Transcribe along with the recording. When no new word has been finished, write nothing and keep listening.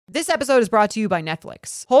This episode is brought to you by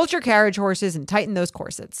Netflix. Hold your carriage horses and tighten those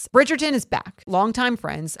corsets. Bridgerton is back. Longtime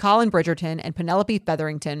friends Colin Bridgerton and Penelope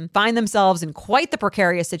Featherington find themselves in quite the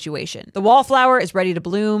precarious situation. The wallflower is ready to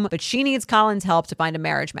bloom, but she needs Colin's help to find a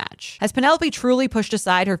marriage match. Has Penelope truly pushed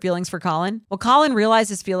aside her feelings for Colin? Will Colin realize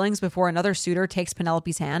his feelings before another suitor takes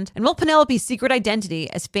Penelope's hand? And will Penelope's secret identity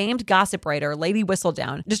as famed gossip writer Lady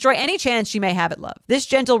Whistledown destroy any chance she may have at love? This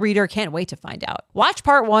gentle reader can't wait to find out. Watch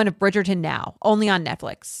part 1 of Bridgerton now, only on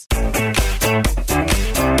Netflix.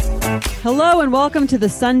 Hello and welcome to the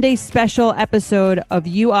Sunday special episode of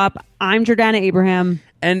You Up. I'm Jordana Abraham.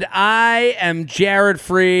 And I am Jared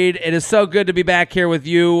Freed. It is so good to be back here with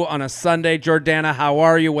you on a Sunday. Jordana, how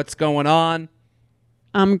are you? What's going on?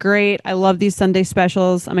 I'm great. I love these Sunday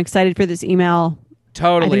specials. I'm excited for this email.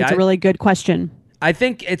 Totally. I think it's a really good question. I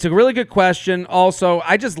think it's a really good question. Also,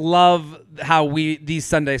 I just love how these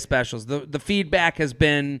Sunday specials, the feedback has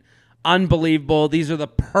been unbelievable. These are the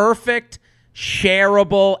perfect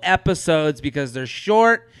shareable episodes because they're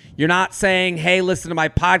short. You're not saying, hey, listen to my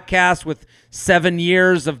podcast with 7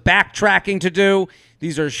 years of backtracking to do.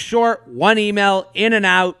 These are short, one email, in and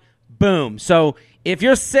out, boom. So if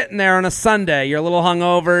you're sitting there on a Sunday, you're a little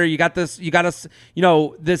hungover,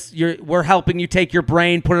 we're helping you take your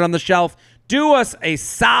brain, put it on the shelf. Do us a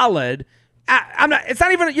solid.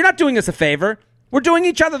 You're not doing us a favor. We're doing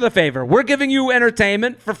each other the favor. We're giving you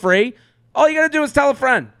entertainment for free. All you got to do is tell a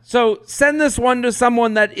friend. So send this one to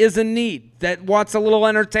someone that is in need, that wants a little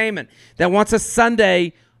entertainment, that wants a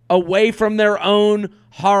Sunday away from their own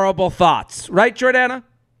horrible thoughts. Right, Jordana?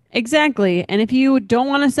 Exactly. And if you don't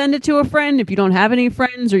want to send it to a friend, if you don't have any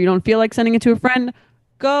friends or you don't feel like sending it to a friend,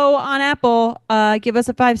 go on Apple, give us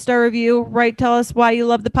a 5-star review, tell us why you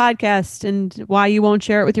love the podcast and why you won't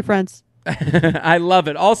share it with your friends. I love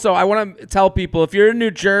it. Also, I want to tell people, if you're in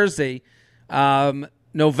New Jersey,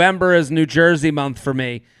 November is New Jersey month for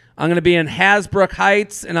me. I'm going to be in Hasbrook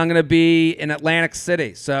Heights and I'm going to be in Atlantic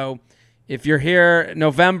City. So if you're here in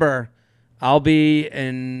November, I'll be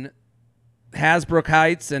in Hasbrook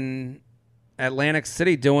Heights and Atlantic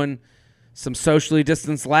City doing some socially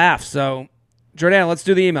distanced laughs. So, Jordana, let's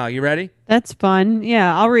do the email. You ready? That's fun.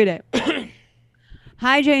 Yeah, I'll read it.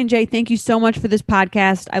 Hi, J&J. Thank you so much for this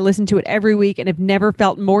podcast. I listen to it every week and have never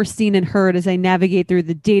felt more seen and heard as I navigate through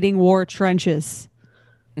the dating war trenches.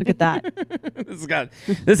 Look at that.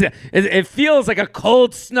 It feels like a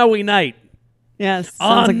cold, snowy night. Yes.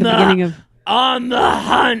 Sounds like the beginning of On the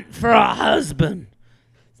Hunt for a Husband.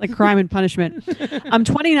 It's like Crime and Punishment. I'm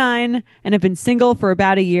 29 and have been single for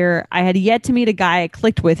about a year. I had yet to meet a guy I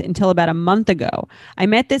clicked with until about a month ago. I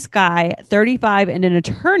met this guy, 35 and an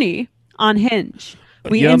attorney, on Hinge.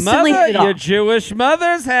 We instantly hit it off. Your Jewish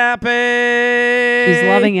mother's happy. She's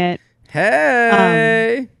loving it.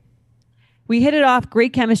 Hey. We hit it off,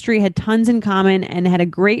 great chemistry, had tons in common, and had a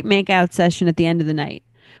great makeout session at the end of the night.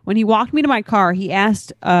 When he walked me to my car, he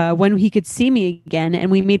asked when he could see me again, and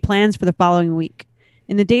we made plans for the following week.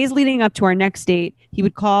 In the days leading up to our next date, he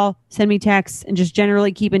would call, send me texts, and just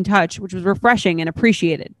generally keep in touch, which was refreshing and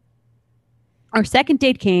appreciated. Our second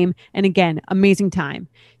date came, and again, amazing time.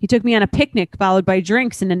 He took me on a picnic followed by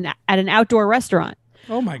drinks at an outdoor restaurant.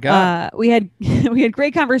 Oh my God. We had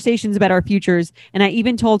great conversations about our futures, and I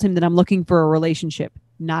even told him that I'm looking for a relationship,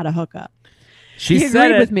 not a hookup. He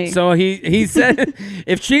said it with me. So he said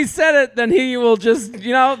if she said it, then he will just,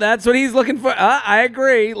 that's what he's looking for. I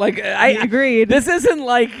agree. I agreed. This isn't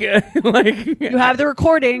like you have the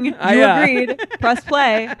recording. You agreed. Press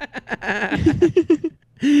play.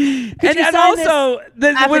 and also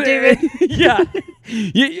the affidavit. Yeah.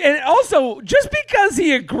 And also, just because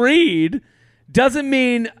he agreed doesn't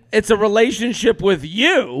mean it's a relationship with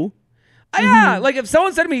you. Yeah, like if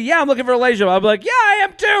someone said to me, I'm looking for a relationship, I'll be like, yeah, I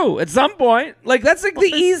am too, at some point. That's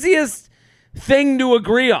the easiest thing to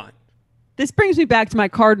agree on. This brings me back to my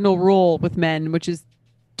cardinal rule with men, which is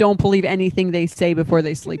don't believe anything they say before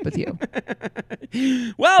they sleep with you.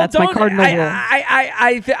 Well, that's my cardinal rule.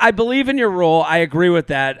 I believe in your rule. I agree with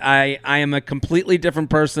that. I am a completely different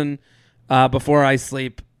person before I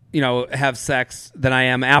sleep, have sex than I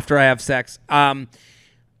am after I have sex.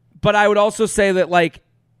 But I would also say that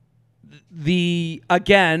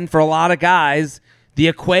again, for a lot of guys, the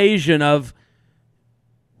equation of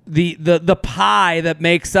the pie that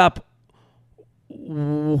makes up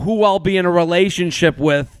who I'll be in a relationship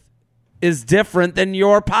with is different than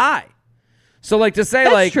your pie. So to say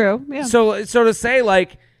that's true. Yeah. So to say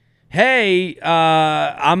hey,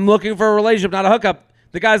 I'm looking for a relationship, not a hookup.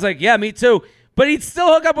 The guy's like, yeah, me too. But he'd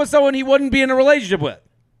still hook up with someone he wouldn't be in a relationship with.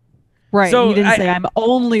 Right. So he didn't say, I'm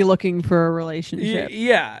only looking for a relationship.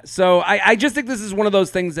 Yeah. So I just think this is one of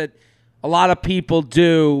those things that a lot of people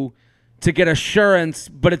do to get assurance,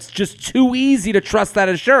 but it's just too easy to trust that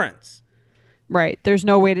assurance. Right. There's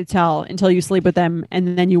no way to tell until you sleep with them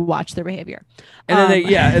and then you watch their behavior. And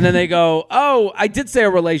then they go, "Oh, I did say a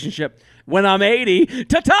relationship. When I'm 80,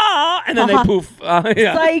 ta-ta!" And then they poof.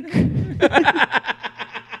 Like...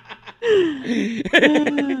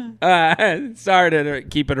 Sorry to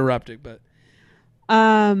keep interrupting, but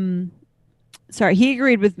sorry, he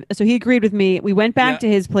agreed with me. We went back to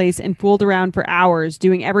his place and fooled around for hours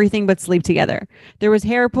doing everything but sleep together. There was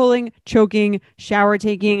hair pulling, choking, shower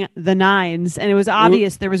taking, the nines, and it was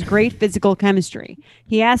obvious there was great physical chemistry.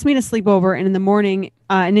 He asked me to sleep over and in the morning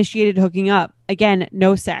initiated hooking up. Again,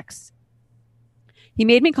 no sex. He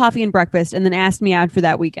made me coffee and breakfast and then asked me out for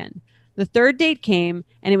that weekend. The third date came,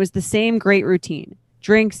 and it was the same great routine.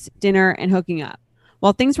 Drinks, dinner, and hooking up.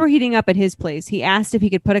 While things were heating up at his place, he asked if he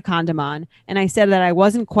could put a condom on, and I said that I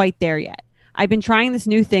wasn't quite there yet. I've been trying this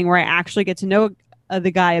new thing where I actually get to know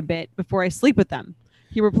the guy a bit before I sleep with them.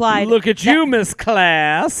 He replied, "Look at you, Miss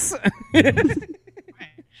Class."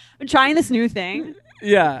 I'm trying this new thing.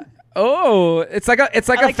 Yeah. Oh, it's like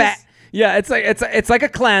a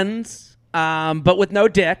cleanse, but with no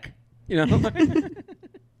dick. You know.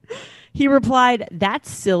 He replied,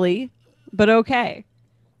 "That's silly, but okay."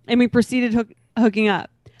 And we proceeded hooking up.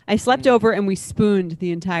 I slept over and we spooned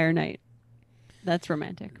the entire night. That's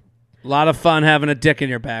romantic. A lot of fun having a dick in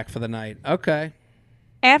your back for the night. Okay.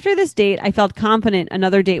 After this date, I felt confident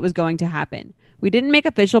another date was going to happen. We didn't make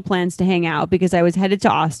official plans to hang out because I was headed to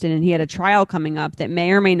Austin and he had a trial coming up that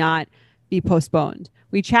may or may not be postponed.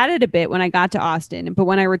 We chatted a bit when I got to Austin, but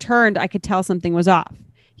when I returned, I could tell something was off.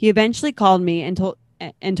 He eventually called me and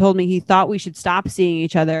told me he thought we should stop seeing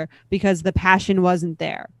each other because the passion wasn't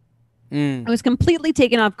there. I was completely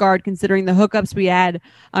taken off guard considering the hookups we had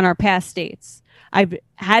on our past dates. I've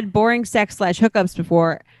had boring sex/hookups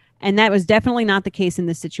before, and that was definitely not the case in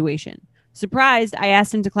this situation. Surprised, I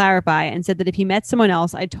asked him to clarify and said that if he met someone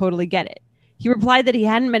else, I'd totally get it. He replied that he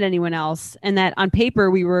hadn't met anyone else and that on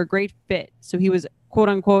paper we were a great fit. So he was, quote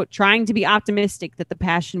unquote, trying to be optimistic that the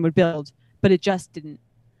passion would build, but it just didn't.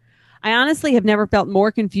 I honestly have never felt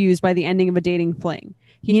more confused by the ending of a dating fling.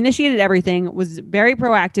 He initiated everything, was very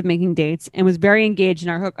proactive making dates, and was very engaged in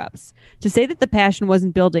our hookups. To say that the passion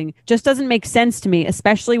wasn't building just doesn't make sense to me,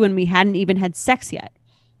 especially when we hadn't even had sex yet.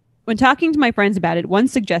 When talking to my friends about it, one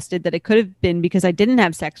suggested that it could have been because I didn't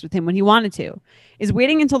have sex with him when he wanted to. Is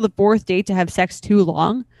waiting until the fourth date to have sex too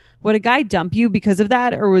long? Would a guy dump you because of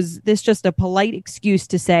that, or was this just a polite excuse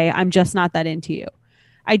to say, I'm just not that into you?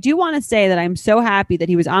 I do want to say that I'm so happy that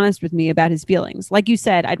he was honest with me about his feelings. Like you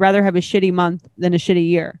said, I'd rather have a shitty month than a shitty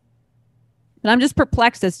year. But I'm just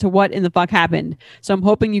perplexed as to what in the fuck happened. So I'm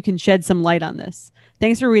hoping you can shed some light on this.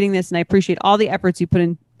 Thanks for reading this, and I appreciate all the efforts you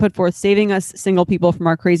put forth saving us single people from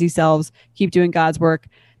our crazy selves. Keep doing God's work.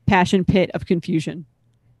 Passion pit of confusion.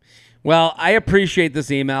 Well, I appreciate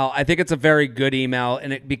this email. I think it's a very good email,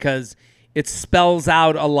 and because it spells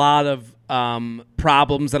out a lot of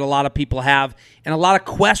problems that a lot of people have and a lot of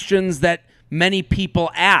questions that many people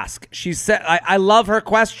ask. She said, I love her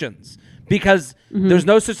questions because there's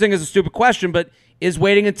no such thing as a stupid question, but is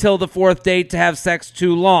waiting until the fourth date to have sex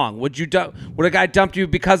too long? Would a guy dump you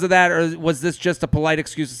because of that, or was this just a polite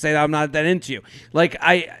excuse to say that I'm not that into you? Like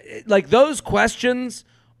those questions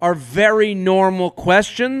are very normal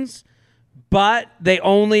questions, but they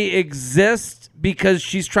only exist because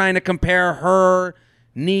she's trying to compare her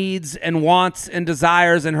needs and wants and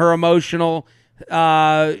desires and her emotional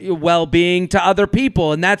well-being to other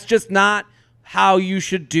people, and that's just not how you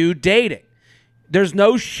should do dating. There's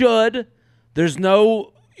no should, there's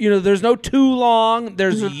no too long,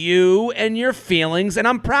 there's you and your feelings, and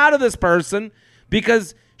I'm proud of this person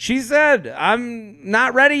because she said I'm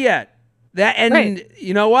not ready yet.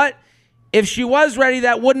 You know what? If she was ready,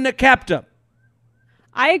 that wouldn't have kept him.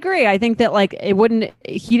 I agree. I think that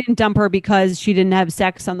he didn't dump her because she didn't have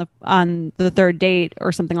sex on the third date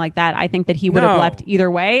or something like that. I think that he would have left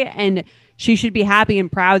either way, and she should be happy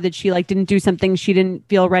and proud that she didn't do something she didn't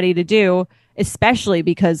feel ready to do, especially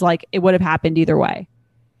because it would have happened either way.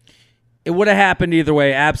 It would have happened either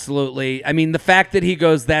way, absolutely. I mean, the fact that he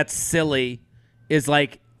goes, that's silly, is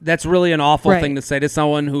that's really an awful thing to say to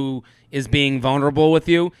someone who is being vulnerable with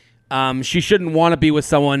you. She shouldn't want to be with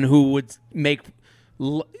someone who would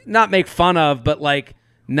not make fun of, but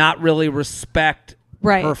not really respect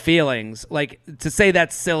her feelings. To say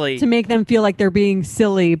that's silly, to make them feel like they're being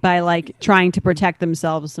silly by trying to protect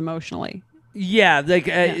themselves emotionally. Yeah,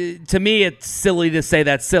 to me, it's silly to say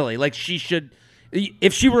that's silly. She should,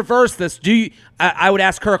 if she reversed this, I would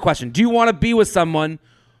ask her a question. Do you want to be with someone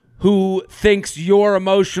who thinks your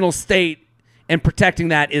emotional state and protecting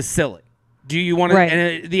that is silly? Do you want to? Right.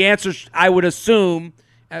 And the answer, I would assume,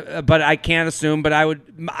 but I can't assume. But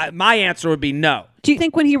my answer would be no. Do you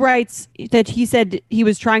think when he writes that he said he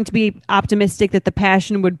was trying to be optimistic that the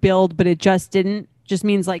passion would build, but it just didn't, just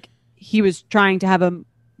means like he was trying to have a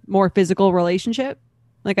more physical relationship?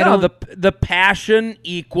 Like, I don't. The passion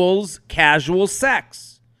equals casual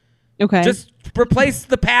sex. Okay. Just replace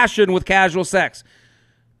the passion with casual sex.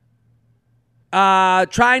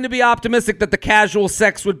 Trying to be optimistic that the casual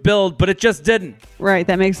sex would build, but it just didn't. Right.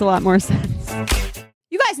 That makes a lot more sense.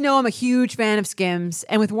 You guys know I'm a huge fan of Skims,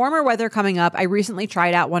 and with warmer weather coming up, I recently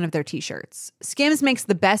tried out one of their t-shirts. Skims makes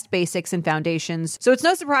the best basics and foundations, so it's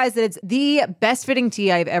no surprise that it's the best fitting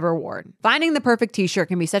tee I've ever worn. Finding the perfect t-shirt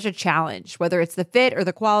can be such a challenge, whether it's the fit or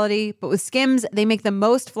the quality, but with Skims, they make the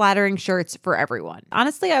most flattering shirts for everyone.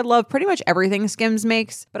 Honestly, I love pretty much everything Skims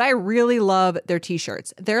makes, but I really love their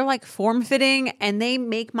t-shirts. They're like form-fitting, and they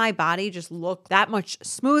make my body just look that much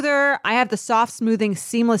smoother. I have the soft, smoothing,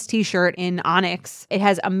 seamless t-shirt in Onyx. It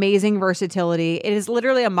has amazing versatility. It is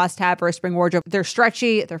literally a must-have for a spring wardrobe. They're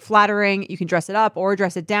stretchy, they're flattering, you can dress it up or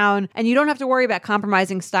dress it down, and you don't have to worry about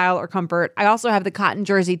compromising style or comfort. I also have the cotton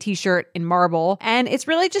jersey t-shirt in marble, and it's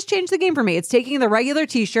really just changed the game for me. It's taking the regular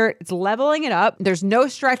t-shirt, it's leveling it up. There's no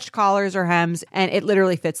stretched collars or hems, and it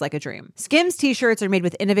literally fits like a dream. Skims t-shirts are made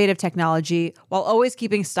with innovative technology while always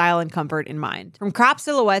keeping style and comfort in mind. From crop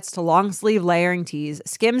silhouettes to long sleeve layering tees,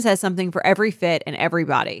 Skims has something for every fit and every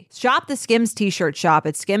body. Shop the Skims t-shirt shop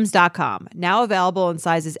at skims.com, now available in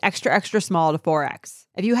sizes extra, extra small to 4X.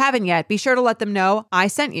 If you haven't yet, be sure to let them know I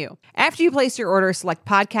sent you. After you place your order, select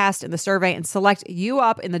podcast in the survey and select You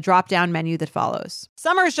Up in the drop-down menu that follows.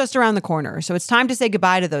 Summer is just around the corner, so it's time to say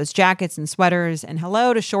goodbye to those jackets and sweaters and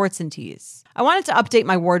hello to shorts and tees. I wanted to update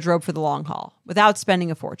my wardrobe for the long haul without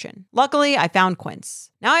spending a fortune. Luckily, I found Quince.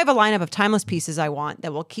 Now I have a lineup of timeless pieces I want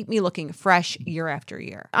that will keep me looking fresh year after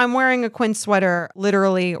year. I'm wearing a Quince sweater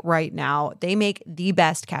literally right now. They make the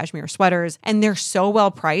best cashmere sweaters, and they're so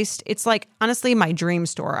well priced. It's like, honestly, my dream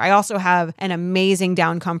store. I also have an amazing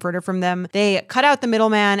down comforter from them. They cut out the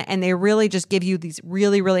middleman, and they really just give you these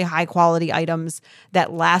really, really high quality items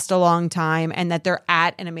that last a long time and that they're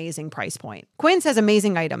at an amazing price point. Quince has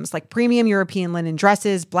amazing items like premium European linen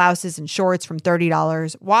dresses, blouses, and shorts from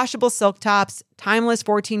 $30, washable silk tops, timeless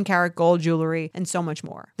 14-karat gold jewelry, and so much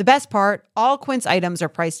more. The best part, all Quince items are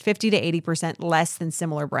priced 50 to 80% less than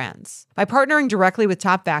similar brands. By partnering directly with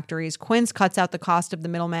top factories, Quince cuts out the cost of the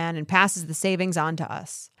middleman and passes the savings on to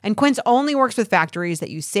us. And Quince only works with factories that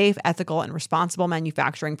use safe, ethical, and responsible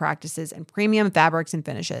manufacturing practices and premium fabrics and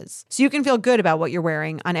finishes, so you can feel good about what you're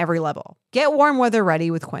wearing on every level. Get warm weather ready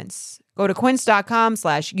with Quince. Go to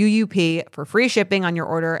quince.com/UUP for free shipping on your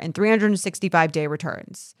order and 365-day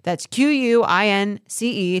returns. That's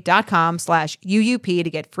QUINCE.com/UUP to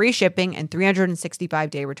get free shipping and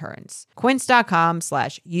 365-day returns.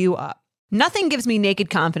 Quince.com/UUP. Nothing gives me naked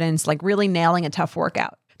confidence like really nailing a tough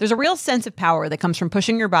workout. There's a real sense of power that comes from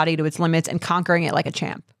pushing your body to its limits and conquering it like a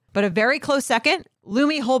champ. But a very close second,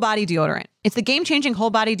 Lumi Whole Body Deodorant. It's the game-changing whole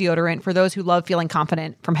body deodorant for those who love feeling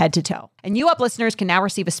confident from head to toe. And You Up listeners can now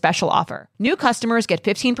receive a special offer. New customers get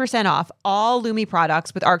 15% off all Lumi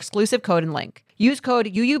products with our exclusive code and link. Use code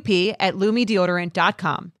UUP at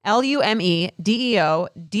LumiDeodorant.com.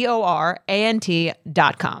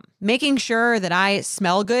 LumiDeodorant.com. Making sure that I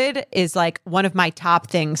smell good is like one of my top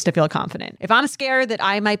things to feel confident. If I'm scared that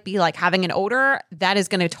I might be like having an odor, that is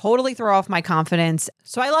going to totally throw off my confidence.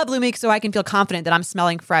 So I love Lumi so I can feel confident that I'm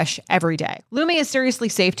smelling fresh every day. Lumi is seriously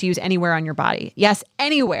safe to use anywhere on your body. Yes,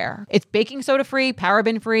 anywhere. It's baking soda free,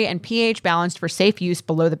 paraben free, and pH balanced for safe use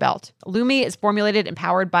below the belt. Lumi is formulated and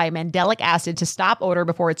powered by mandelic acid to stop odor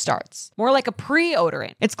before it starts. More like a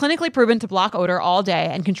pre-odorant. It's clinically proven to block odor all day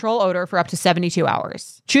and control odor for up to 72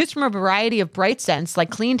 hours. Choose from a variety of bright scents like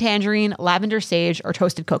clean tangerine, lavender sage, or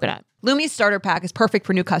toasted coconut. Lumi's starter pack is perfect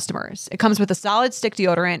for new customers. It comes with a solid stick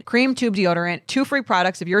deodorant, cream tube deodorant, 2 free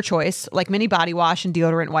products of your choice, like mini body wash and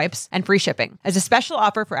deodorant wipes, and free shipping. As a special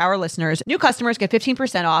offer for our listeners, new customers get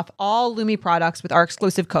 15% off all Lumi products with our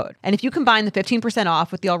exclusive code. And if you combine the 15%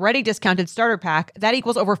 off with the already discounted starter pack, that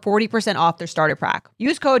equals over 40% off their starter pack.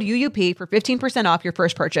 Use code UUP for 15% off your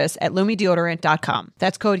first purchase at LumiDeodorant.com.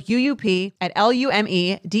 That's code UUP at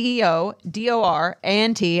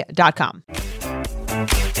LumiDeodorant.com.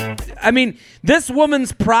 I mean, this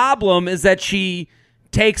woman's problem is that she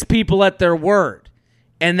takes people at their word,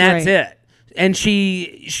 and that's it. And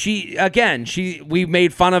we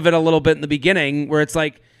made fun of it a little bit in the beginning, where it's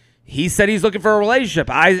like, he said he's looking for a relationship.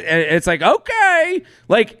 It's like, okay,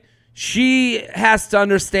 like, she has to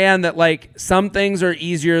understand that, like, some things are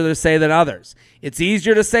easier to say than others. It's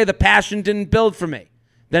easier to say the passion didn't build for me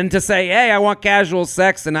than to say, hey, I want casual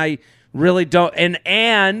sex and I really don't.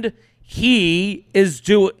 And he is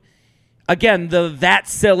again, that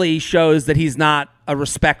silly shows that he's not a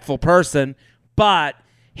respectful person, but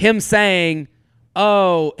him saying,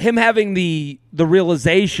 him having the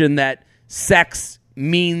realization that sex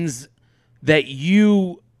means that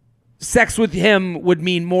sex with him would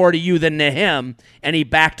mean more to you than to him, and he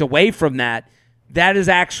backed away from that. That is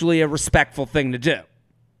actually a respectful thing to do.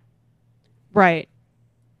 Right.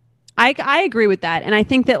 I agree with that. And I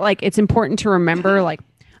think that like it's important to remember, like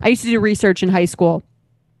I used to do research in high school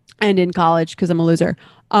and in college because I'm a loser.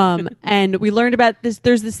 And we learned about this.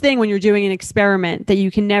 There's this thing when you're doing an experiment that you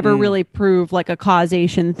can never really prove like a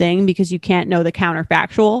causation thing because you can't know the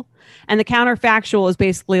counterfactual. And the counterfactual is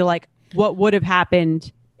basically like what would have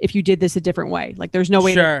happened if you did this a different way. Like there's no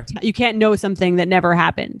way you can't know something that never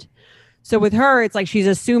happened. So with her, it's like she's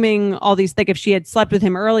assuming all these, like if she had slept with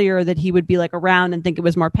him earlier, that he would be like around and think it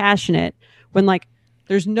was more passionate, when like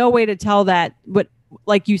there's no way to tell that. What,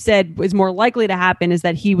 like you said, is more likely to happen is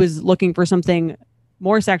that he was looking for something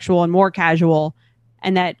more sexual and more casual,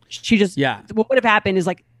 and that she just, what would have happened is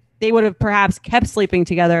like they would have perhaps kept sleeping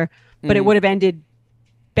together, but it would have ended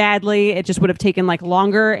badly. It just would have taken like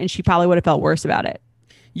longer, and she probably would have felt worse about it.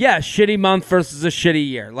 Yeah, shitty month versus a shitty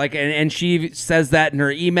year. Like, and she says that in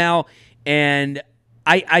her email. And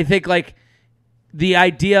I think like the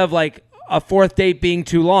idea of like a fourth date being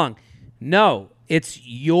too long. No, it's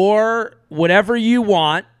your whatever you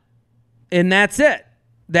want, and that's it.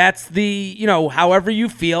 That's the, however you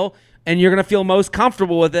feel, and you're going to feel most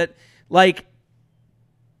comfortable with it. Like,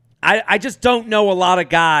 I just don't know a lot of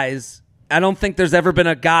guys. I don't think there's ever been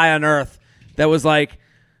a guy on earth that was like,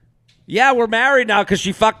 yeah, we're married now because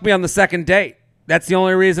she fucked me on the second date. That's the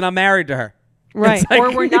only reason I'm married to her. Right. Like,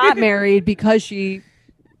 or we're not married because she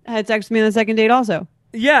had sex with me on the second date also.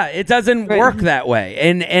 Yeah, it doesn't work that way.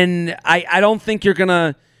 And I don't think you're going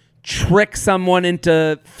to trick someone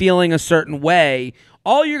into feeling a certain way.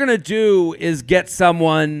 All you're going to do is get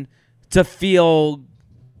someone to feel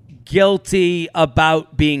guilty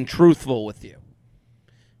about being truthful with you.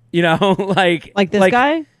 Like this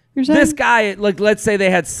guy? You're saying? This guy, like, let's say they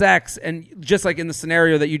had sex, and just like in the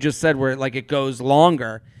scenario that you just said where like it goes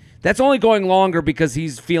longer, that's only going longer because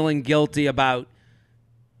he's feeling guilty about,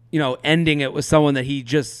 ending it with someone that he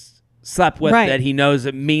just slept with, that he knows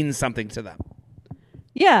it means something to them.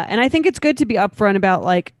 Yeah, and I think it's good to be upfront about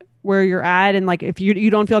like where you're at, and like if you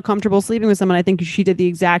don't feel comfortable sleeping with someone, I think she did the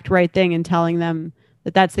exact right thing in telling them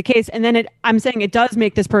that that's the case. And then I'm saying it does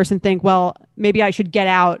make this person think, well, maybe I should get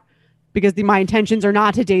out because my intentions are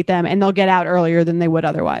not to date them, and they'll get out earlier than they would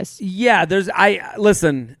otherwise. Yeah,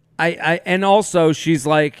 and also she's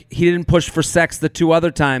like, he didn't push for sex the two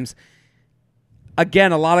other times.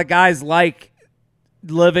 Again, a lot of guys like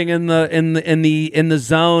living in the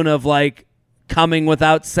zone of like coming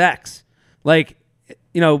without sex. Like,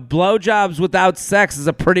 blowjobs without sex is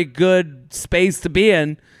a pretty good space to be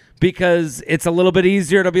in because it's a little bit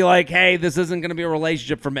easier to be like, hey, this isn't going to be a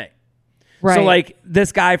relationship for me. Right. So like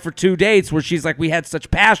this guy for 2 dates where she's like, we had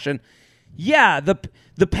such passion. Yeah,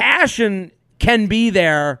 the passion can be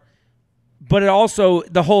there, but it also,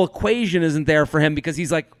 the whole equation isn't there for him because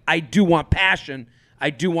he's like, I do want passion. I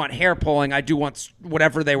do want hair pulling. I do want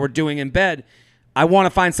whatever they were doing in bed. I want to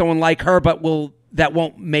find someone like her, but that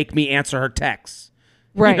won't make me answer her texts.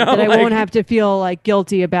 Right. That I won't have to feel like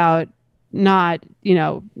guilty about not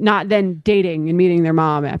then dating and meeting their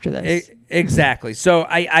mom after this. Exactly. So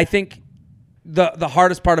I think the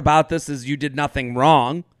hardest part about this is you did nothing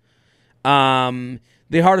wrong.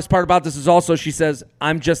 The hardest part about this is also, she says,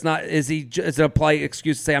 I'm just not, is it a polite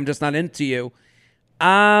excuse to say I'm just not into you?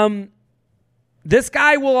 This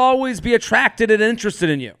guy will always be attracted and interested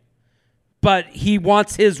in you, but he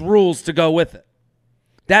wants his rules to go with it.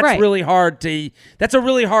 That's really hard that's a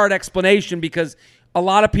really hard explanation because a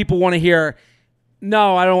lot of people want to hear,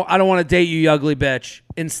 no, I don't want to date you, you ugly bitch,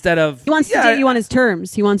 instead of... He wants to date you on his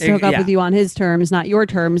terms. He wants to hook up with you on his terms, not your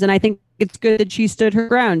terms. And I think it's good that she stood her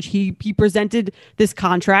ground. He presented this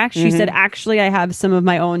contract. She said, actually, I have some of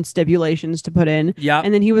my own stipulations to put in. Yeah.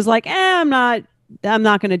 And then he was like, I'm not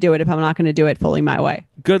going to do it if I'm not going to do it fully my way.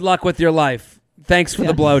 Good luck with your life. Thanks for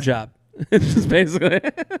the blowjob. Just basically.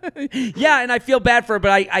 Yeah, and I feel bad for her,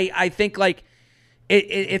 but I think like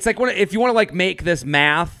it's like if you want to like make this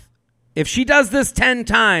math, if she does this 10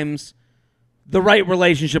 times, the right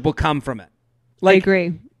relationship will come from it. Like, I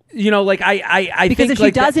agree. Like I because think if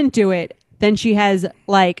she doesn't do it, then she has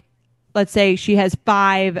like, let's say she has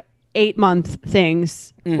 5-8 month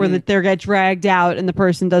things where they get dragged out and the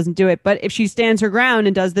person doesn't do it. But if she stands her ground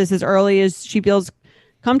and does this as early as she feels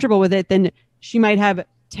comfortable with it, then she might have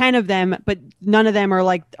 10 of them, but none of them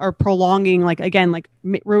are prolonging,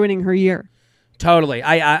 ruining her year. Totally.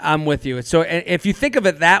 I'm with you. So if you think of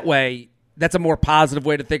it that way, that's a more positive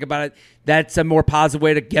way to think about it. That's a more positive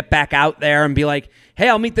way to get back out there and be like, hey,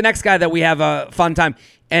 I'll meet the next guy that we have a fun time.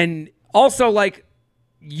 And also, like,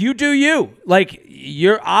 you do you. Like,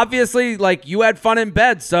 you're obviously, like, you had fun in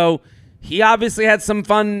bed, so he obviously had some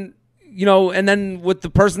fun, and then with the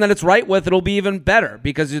person that it's right with, it'll be even better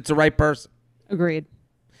because it's the right person. Agreed.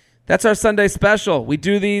 That's our Sunday special. We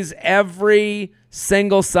do these every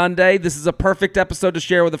single Sunday. This is a perfect episode to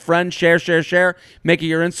share with a friend. Share. Make it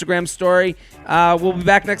your Instagram story. We'll be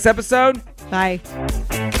back next episode. Bye.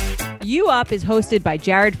 You Up is hosted by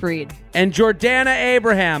Jared Freed and Jordana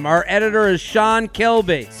Abraham. Our editor is Sean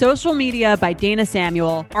Kilby. Social media by Dana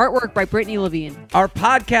Samuel. Artwork by Brittany Levine. Our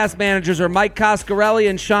podcast managers are Mike Coscarelli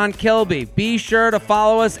and Sean Kilby. Be sure to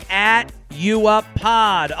follow us at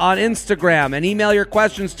UUpPod on Instagram and email your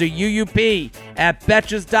questions to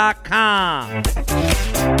uup@betches.com.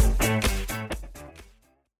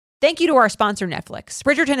 Thank you to our sponsor, Netflix.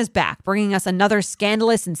 Bridgerton is back, bringing us another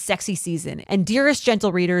scandalous and sexy season. And dearest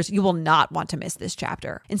gentle readers, you will not want to miss this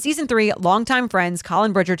chapter. In season 3, longtime friends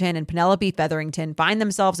Colin Bridgerton and Penelope Featherington find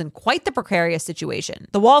themselves in quite the precarious situation.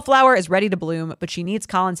 The wallflower is ready to bloom, but she needs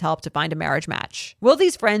Colin's help to find a marriage match. Will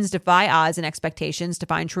these friends defy odds and expectations to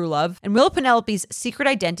find true love? And will Penelope's secret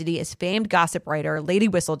identity as famed gossip writer Lady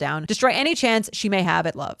Whistledown destroy any chance she may have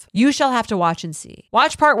at love? You shall have to watch and see.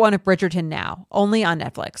 Watch part 1 of Bridgerton now, only on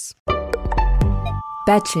Netflix.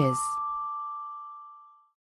 Betches.